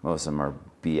most of them are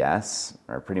BS,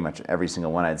 or pretty much every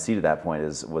single one I'd see to that point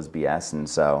was BS. And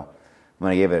so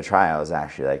when I gave it a try, I was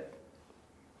actually like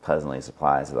pleasantly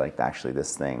surprised that like actually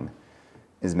this thing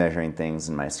is measuring things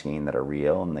in my skiing that are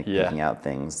real, and like picking out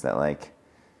things that like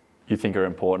you think are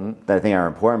important, that I think are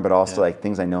important, but also like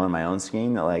things I know in my own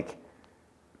skiing that like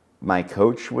my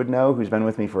coach would know, who's been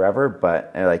with me forever,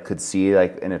 but I like could see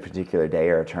like in a particular day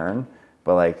or a turn,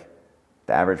 but like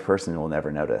the average person will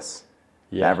never notice.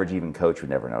 The average even coach would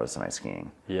never notice in my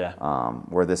skiing. Yeah.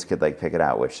 Where this could like pick it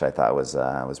out, which I thought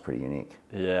was pretty unique.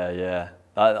 Yeah, yeah.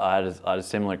 I had a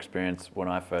similar experience when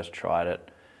I first tried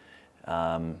it.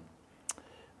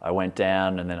 I went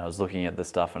down, and then I was looking at the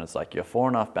stuff, and it's like, your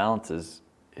 4.5 balance is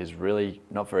really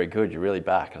not very good. You're really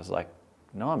back. I was like,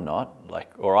 no, I'm not.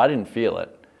 Like, or I didn't feel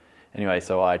it. Anyway,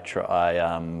 so I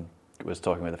was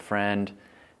talking with a friend,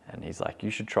 and he's like, you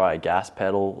should try a gas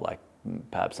pedal, like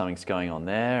perhaps something's going on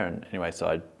there. And anyway, so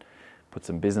I put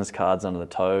some business cards under the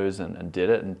toes and did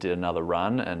it, and did another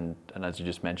run. And as you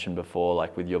just mentioned before,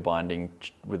 like with your binding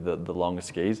with the longer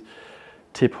skis,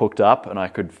 tip hooked up, and I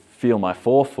could feel my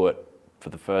forefoot for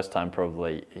the first time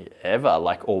probably ever,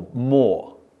 like, or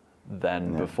more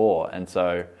than before. And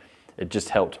so it just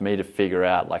helped me to figure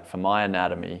out, like, for my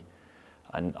anatomy,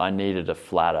 I needed a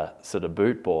flatter sort of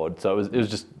boot board. So it was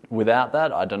just, without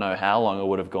that, I don't know how long it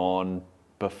would have gone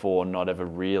before not ever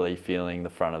really feeling the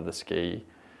front of the ski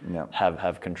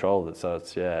have control of it. So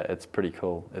it's pretty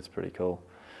cool. It's pretty cool.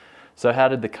 So how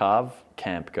did the Carve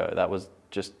camp go? That was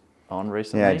just on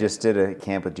recently? Yeah, I just did a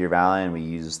camp with Deer Valley, and we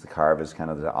used the Carve as kind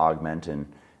of to augment and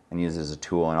use it as a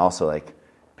tool. And also, like,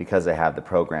 because I have the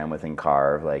program within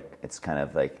Carve, like, it's kind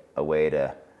of like a way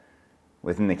to,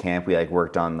 within the camp, we like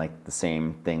worked on like the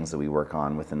same things that we work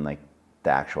on within like the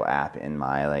actual app in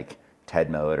my like TED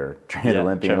mode or Train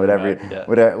Olympian,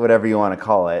 whatever you want to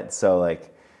call it. So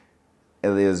like it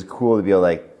was cool to be able to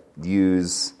like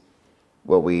use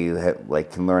what we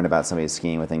like can learn about somebody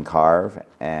skiing within Carve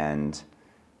and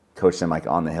coach them like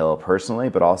on the hill personally,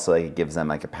 but also like it gives them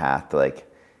like a path to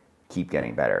like keep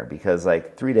getting better, because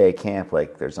like 3-day camp,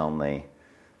 like there's only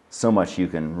so much you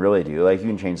can really do. Like you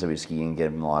can change somebody's skiing and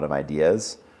give them a lot of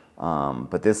ideas,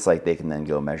 but this like they can then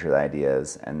go measure the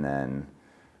ideas, and then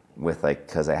with like,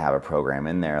 because I have a program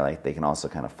in there, like they can also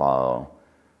kind of follow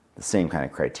the same kind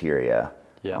of criteria.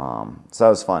 Yeah. So that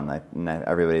was fun. And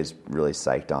everybody's really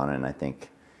psyched on it, and I think,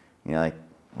 you know, like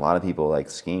a lot of people like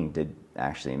skiing did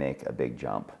actually make a big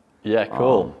jump. Yeah,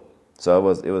 cool. So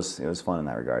it was fun in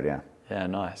that regard. Yeah. Yeah,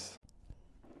 nice.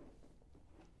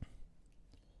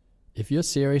 If you're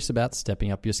serious about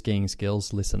stepping up your skiing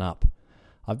skills, listen up.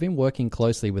 I've been working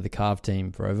closely with the Carve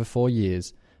team for over 4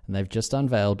 years, and they've just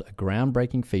unveiled a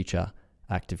groundbreaking feature,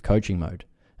 Active Coaching Mode.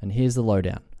 And here's the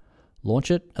lowdown.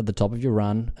 Launch it at the top of your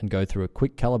run and go through a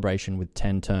quick calibration with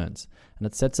 10 turns, and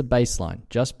it sets a baseline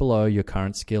just below your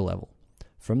current skill level.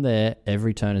 From there,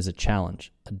 every turn is a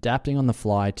challenge, adapting on the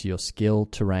fly to your skill,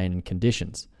 terrain, and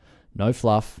conditions. No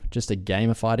fluff, just a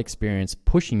gamified experience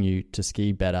pushing you to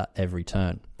ski better every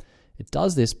turn. It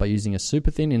does this by using a super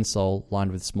thin insole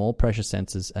lined with small pressure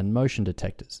sensors and motion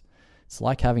detectors. It's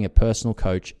like having a personal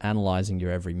coach analyzing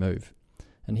your every move.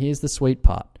 And here's the sweet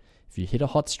part. If you hit a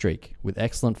hot streak with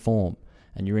excellent form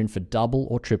and you're in for double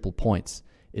or triple points,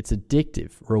 it's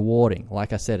addictive, rewarding.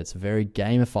 Like I said, it's a very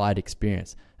gamified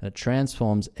experience, and it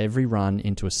transforms every run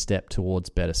into a step towards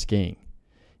better skiing.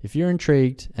 If you're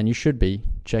intrigued, and you should be,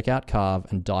 check out Carve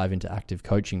and dive into Active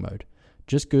Coaching Mode.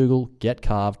 Just Google Get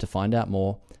Carve to find out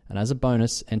more, and as a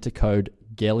bonus, enter code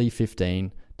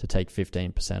GELLY15 to take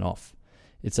 15% off.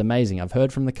 It's amazing. I've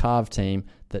heard from the Carve team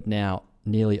that now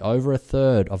nearly over a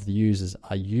third of the users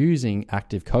are using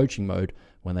Active Coaching Mode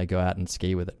when they go out and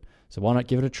ski with it. So why not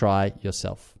give it a try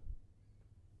yourself?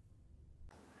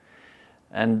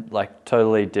 And like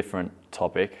totally different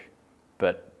topic,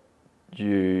 but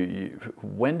you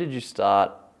when did you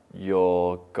start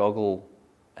your goggle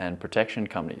and protection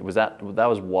company? Was that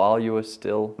was while you were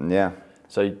still? Yeah.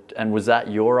 So, and was that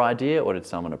your idea, or did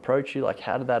someone approach you? Like,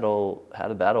 how did that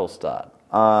all start?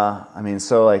 I mean,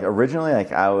 so like originally,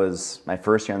 like I was my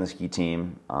first year on the ski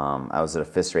team. I was at a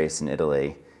FIS race in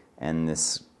Italy, and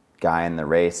this guy in the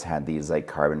race had these like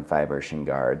carbon fiber shin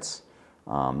guards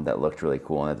that looked really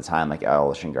cool. And at the time, like all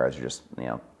the shin guards were just, you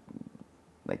know,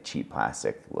 like cheap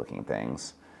plastic looking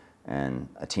things. And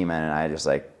a teammate and I just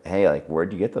like, hey, like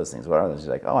where'd you get those things? What are those? He's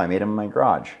like, oh, I made them in my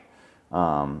garage.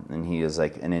 And he was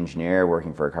like an engineer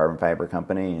working for a carbon fiber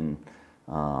company,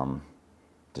 and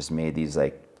just made these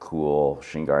like cool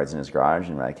shin guards in his garage.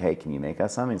 And we're like, hey, can you make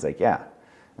us some? He's like, yeah.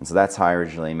 And so that's how I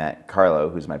originally met Carlo,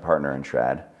 who's my partner in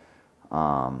Shred.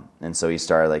 And so he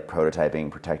started like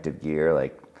prototyping protective gear,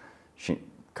 like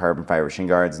carbon fiber shin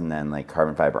guards, and then like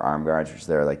carbon fiber arm guards, which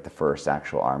they're like the first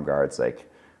actual arm guards like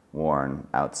worn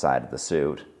outside of the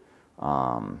suit.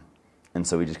 And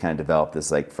so we just kind of developed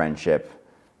this like friendship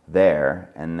there.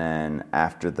 And then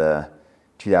after the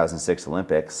 2006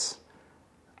 Olympics,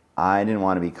 I didn't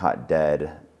want to be caught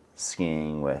dead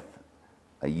skiing with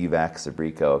a Uvex, a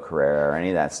Brico, a Carrera, or any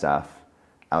of that stuff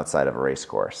outside of a race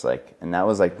course. Like, and that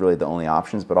was like really the only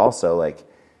options. But also like,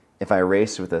 if I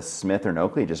raced with a Smith or an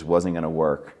Oakley, it just wasn't going to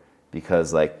work,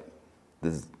 because like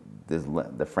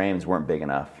the frames weren't big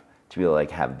enough to be able to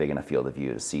like have a big enough field of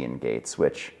view to see in gates.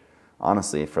 Which,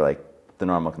 honestly, for like the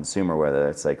normal consumer, whether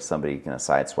it's like somebody going to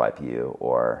sideswipe you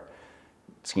or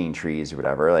skiing trees or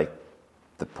whatever, like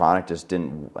the product just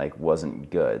wasn't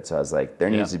good. So I was like, there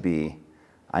needs to be,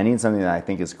 I need something that I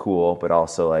think is cool, but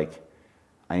also like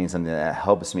I need something that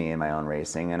helps me in my own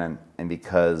racing. And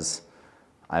because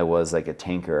I was like a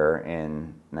tinkerer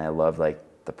and I loved like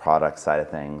the product side of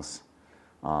things,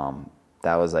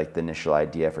 that was like the initial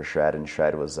idea for Shred. And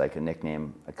Shred was like a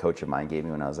nickname a coach of mine gave me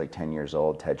when I was like 10 years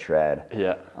old, Ted Shred.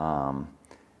 Yeah.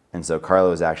 And so Carlo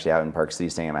was actually out in Park City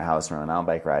staying at my house on a mountain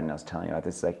bike ride, and I was telling you about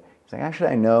this. He's like, actually,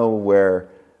 I know where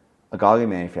a goggling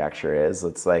manufacturer is.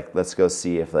 Let's go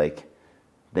see if like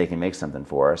they can make something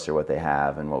for us or what they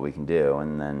have and what we can do.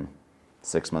 And then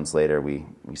 6 months later, we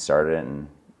started it and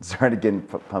started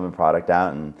pumping product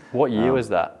out. And what year was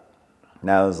that?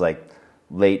 That was like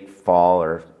late fall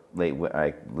or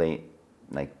late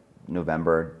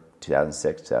November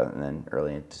 2006, and then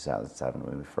early in 2007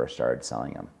 when we first started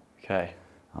selling them. Okay.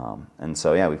 And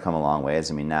so yeah, we've come a long ways.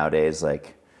 I mean, nowadays,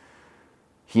 like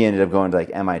he ended up going to like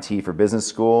MIT for business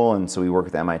school, and so we work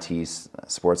with MIT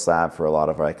Sports Lab for a lot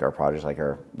of like our projects, like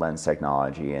our lens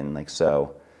technology, and like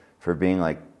so for being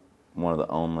like one of the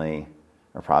only,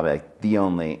 or probably like the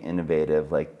only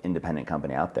innovative like independent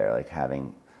company out there, like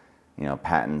having, you know,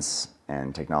 patents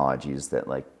and technologies that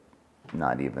like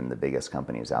not even the biggest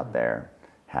companies out there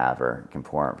have or can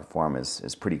perform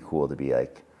is pretty cool to be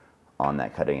like on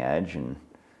that cutting edge. And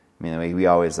I mean, we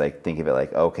always like think of it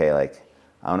like, okay, like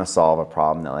I want to solve a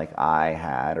problem that like I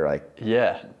had or like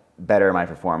better my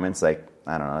performance. Like,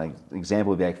 I don't know, like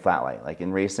example would be like flat light. Like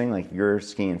in racing, like you're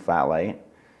skiing in flat light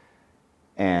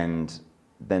and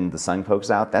then the sun pokes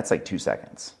out, that's like 2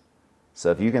 seconds.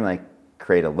 So if you can like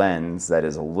create a lens that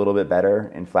is a little bit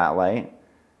better in flat light,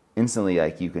 instantly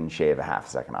like you can shave a half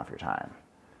second off your time.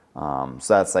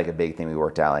 So that's like a big thing we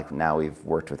worked out. Like now we've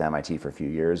worked with MIT for a few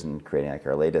years and creating like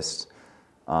our latest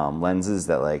lenses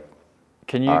that like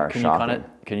can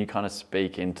you kind of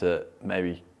speak into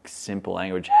maybe simple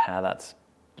language how that's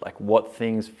like what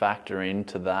things factor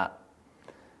into that?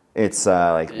 It's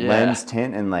lens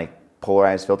tint and like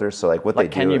polarized filters. So like what they do.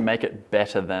 Can you make it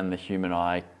better than the human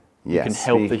eye? You can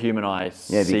help the human eye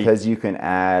see. Yeah, because you can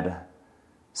add.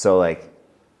 So like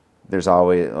there's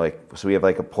always so we have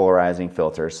like a polarizing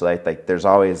filter. So like there's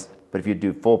always, but if you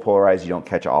do full polarized, you don't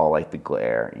catch all like the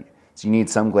glare. So you need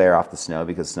some glare off the snow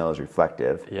because snow is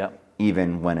reflective. Yeah.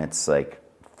 Even when it's like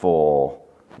full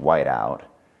white out,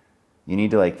 you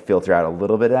need to like filter out a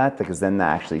little bit of that because then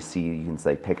you can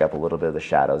like pick up a little bit of the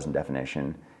shadows and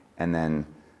definition, and then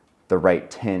the right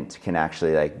tint can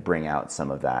actually like bring out some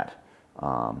of that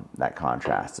that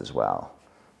contrast as well.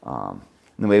 And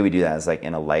the way we do that is like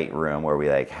in a light room where we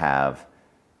like have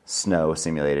snow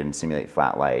simulated and simulate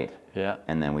flat light. Yeah.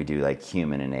 And then we do like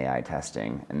human and AI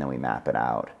testing, and then we map it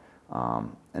out.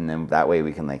 And then that way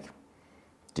we can like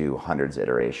do hundreds of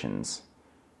iterations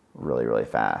really, really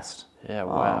fast. Yeah,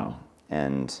 wow.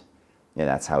 And yeah,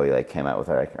 that's how we like came out with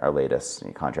our latest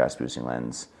contrast boosting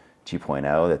lens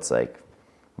 2.0. That's like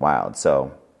wild.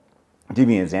 So to give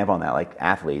you an example on that, like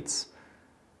athletes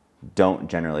don't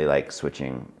generally like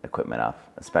switching equipment up,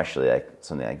 especially like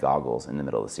something like goggles in the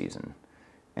middle of the season.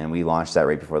 And we launched that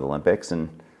right before the Olympics, and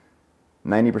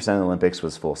 90% of the Olympics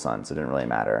was full sun, so it didn't really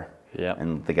matter. Yeah.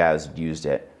 And the guys used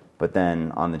it. But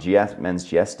then on the men's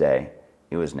GS day,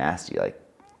 it was nasty, like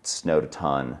snowed a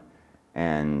ton.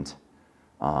 And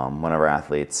one of our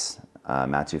athletes,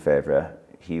 Mathieu Favre,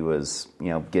 he was,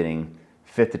 getting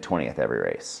 5th to 20th every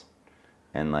race.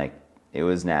 And like, it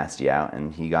was nasty out,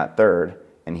 and he got 3rd,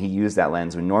 and he used that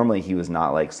lens when normally he was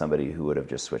not like somebody who would have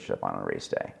just switched up on a race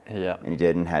day. Yeah. And he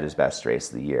did and had his best race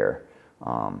of the year.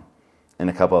 And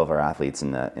a couple of our athletes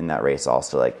in that race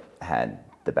also like had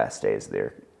the best days of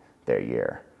their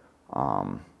year.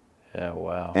 Yeah,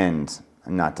 wow. And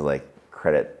not to like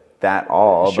credit that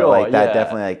all, sure, but like that yeah.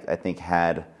 definitely like I think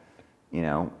had,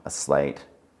 a slight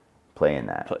play in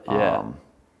that.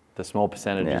 The small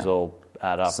percentages all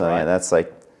add up. So right? yeah, that's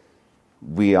like,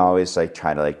 we always like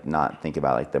try to like not think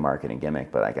about like the marketing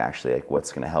gimmick, but like actually like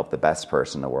what's going to help the best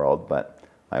person in the world. But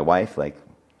my wife like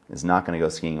is not going to go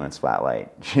skiing when it's flat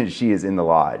light. She is in the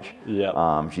lodge.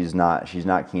 Yeah. She's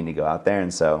not keen to go out there,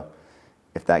 and so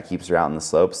if that keeps her out in the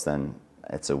slopes, then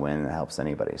it's a win and it helps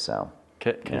anybody. So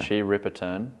can she rip a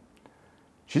turn?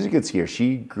 She's a good skier.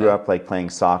 She grew up like playing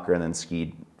soccer and then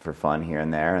skied for fun here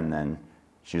and there, and then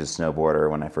she was a snowboarder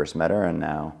when I first met her, and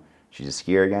now she's a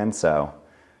skier again. So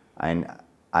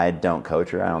I don't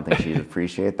coach her. I don't think she'd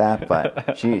appreciate that,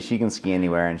 but she can ski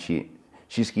anywhere, and she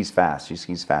skis fast. She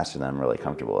skis faster than I'm really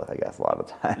comfortable with, I guess, a lot of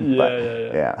the time.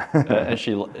 Yeah. And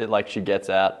she gets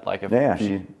out like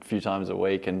a few times a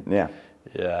week, and yeah,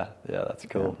 that's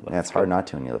cool. Yeah, it's hard not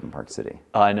to when you live in Park City.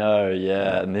 I know,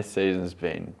 yeah, and this season's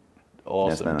been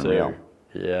awesome it's been too. unreal.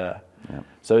 Yeah.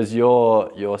 So is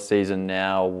your season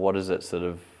now? What does it sort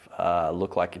of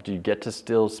look like? Do you get to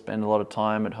still spend a lot of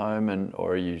time at home,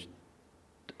 or are you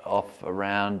off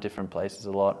around different places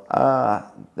a lot?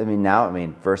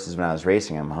 Versus when I was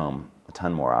racing, I'm home a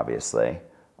ton more, obviously.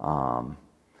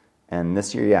 And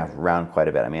this year, around quite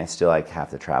a bit. I still like have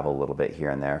to travel a little bit here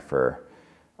and there for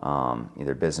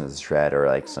either business shred or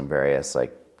like some various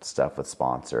like stuff with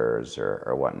sponsors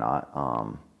or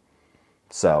whatnot.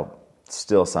 So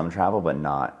still some travel, but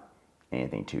not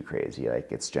anything too crazy.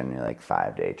 Like it's generally like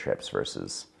 5-day trips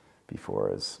versus before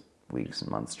it was weeks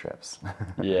and months trips.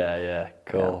 Yeah,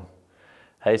 cool.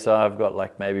 Yeah. Hey, so I've got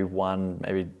like maybe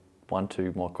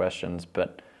two more questions,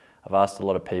 but I've asked a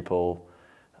lot of people,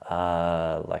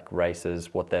 like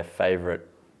racers, what their favorite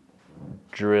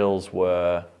drills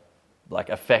were, like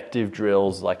effective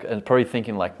drills, like, and probably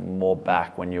thinking like more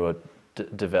back when you were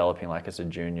developing like as a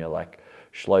junior, like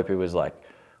Schlopy was like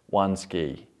one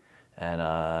ski, and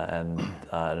I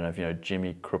don't know if you know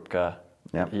Jimmy Krupka.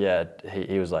 Yeah,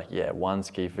 he was like, one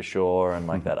ski for sure, and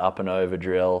like that up and over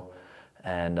drill,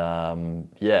 and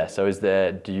so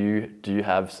do you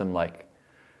have some like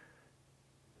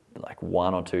like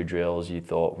 1 or 2 drills you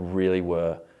thought really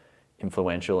were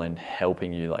influential in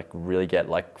helping you like really get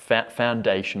like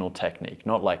foundational technique,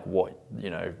 not like what,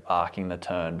 arcing the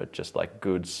turn, but just like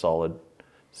good solid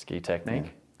ski technique?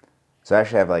 Yeah. So I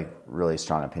actually have like really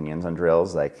strong opinions on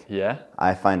drills. Like, yeah,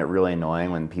 I find it really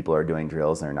annoying when people are doing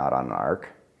drills and they're not on an arc.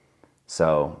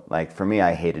 So like for me,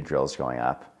 I hated drills growing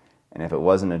up. And if it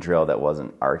wasn't a drill that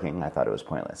wasn't arcing, I thought it was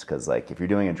pointless. Because like if you're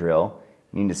doing a drill,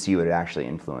 you need to see what it actually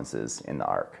influences in the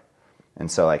arc. And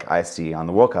so like I see on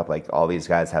the World Cup, like all these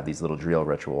guys have these little drill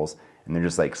rituals and they're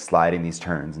just like sliding these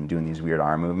turns and doing these weird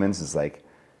arm movements. It's like,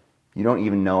 you don't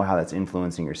even know how that's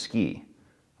influencing your ski.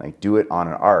 Like do it on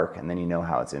an arc and then you know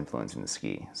how it's influencing the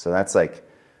ski. So that's like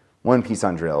one piece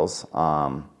on drills.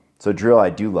 So drill I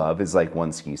do love is like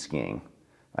one ski skiing.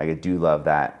 Like I do love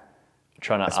that.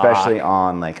 Trying to especially arc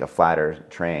on like a flatter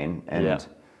terrain. And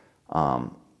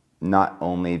not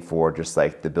only for just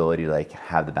like the ability to like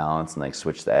have the balance and like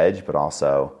switch the edge, but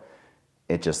also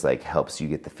it just like helps you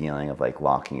get the feeling of like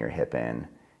locking your hip in,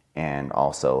 and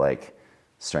also like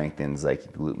strengthens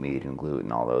like glute med and glute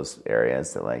and all those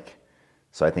areas that like,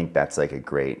 so I think that's like a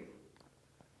great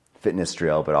fitness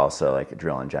drill, but also like a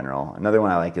drill in general. Another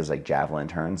one I like is like javelin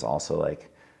turns, also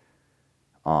like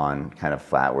on kind of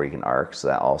flat where you can arc. So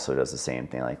that also does the same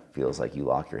thing, like feels like you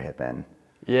lock your hip in.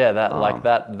 Yeah, that like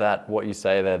that what you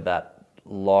say there, that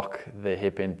lock the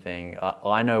hip in thing.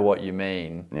 I know what you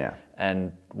mean. Yeah.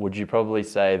 And would you probably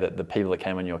say that the people that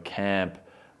came on your camp,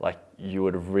 like you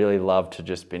would have really loved to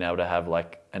just been able to have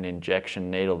like an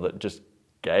injection needle that just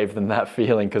gave them that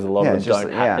feeling, because a lot of them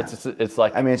don't have. It's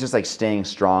like, I mean, it's just like staying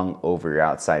strong over your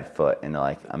outside foot in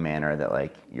like a manner that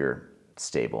like you're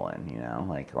stable in,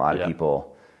 like a lot of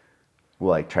people will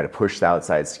like try to push the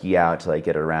outside ski out to like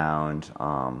get around,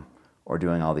 or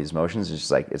doing all these motions. It's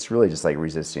just like, it's really just like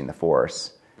resisting the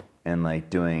force and like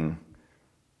doing,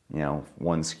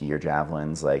 one ski or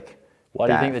javelins. Like, why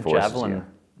do you think the javelin?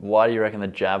 Why do you reckon the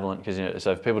javelin? Because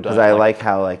so if people don't. Because I like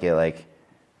how like it like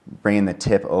bringing the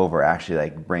tip over actually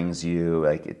like brings you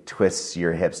like, it twists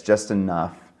your hips just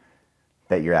enough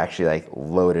that you're actually like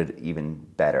loaded even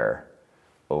better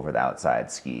over the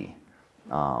outside ski.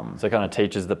 So it kind of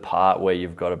teaches the part where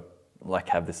you've got to like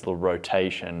have this little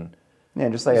rotation. Yeah,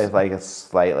 just like a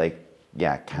slight like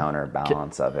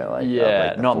counterbalance of it, like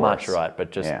not force. much, right?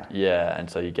 But just and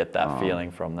so you get that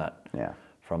feeling from that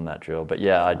from that drill. But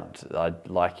I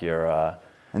like your.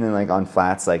 And then like on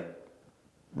flats, like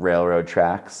railroad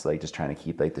tracks, like just trying to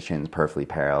keep like the shins perfectly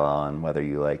parallel, and whether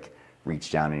you like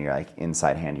reach down and your like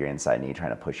inside hand, your inside knee,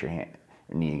 trying to push your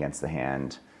knee against the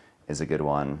hand is a good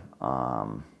one.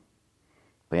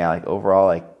 But yeah, like overall,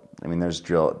 like. I mean, there's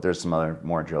some other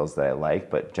more drills that I like,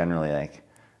 but generally, like,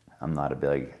 I'm not a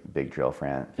big drill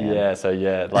fan. Yeah. So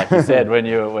like you said, when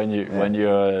you were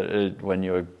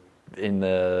in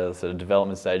the sort of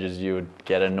development stages, you would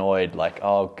get annoyed, like,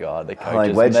 oh god, the coach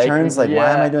like wedge turns. Like,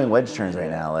 why am I doing wedge turns right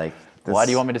now? Like, why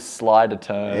do you want me to slide a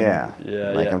turn?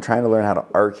 Yeah. Like, I'm trying to learn how to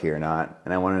arc here, and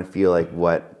I want to feel like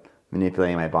what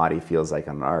manipulating my body feels like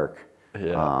on an arc.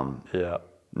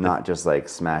 Not just like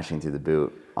smashing through the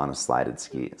boot on a slid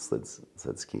ski.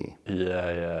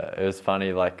 Yeah. It was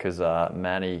funny, like, because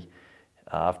Manny,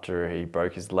 after he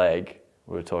broke his leg,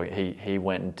 we were talking. He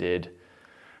went and did.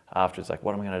 After it's like,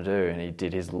 what am I going to do? And he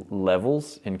did his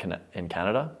levels in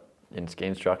Canada in ski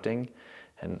instructing,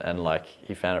 and like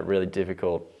he found it really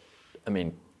difficult. I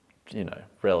mean,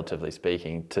 relatively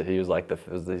speaking, he was like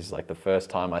this is like the first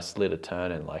time I slid a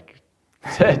turn in like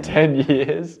 10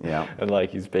 years. Yeah. And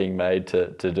like he's being made to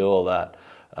do all that.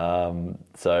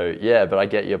 But I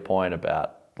get your point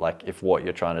about like if what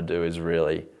you're trying to do is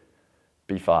really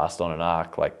be fast on an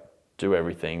arc, like do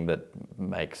everything that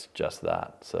makes just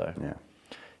that. So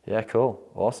yeah, cool,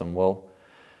 awesome. Well,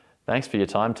 thanks for your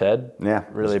time, Ted. Yeah,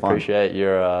 really appreciate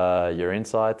your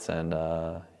insights and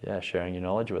sharing your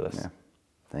knowledge with us. Yeah,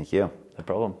 thank you. No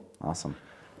problem. Awesome.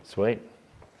 Sweet.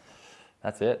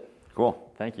 That's it.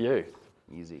 Cool. Thank you.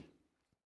 Easy.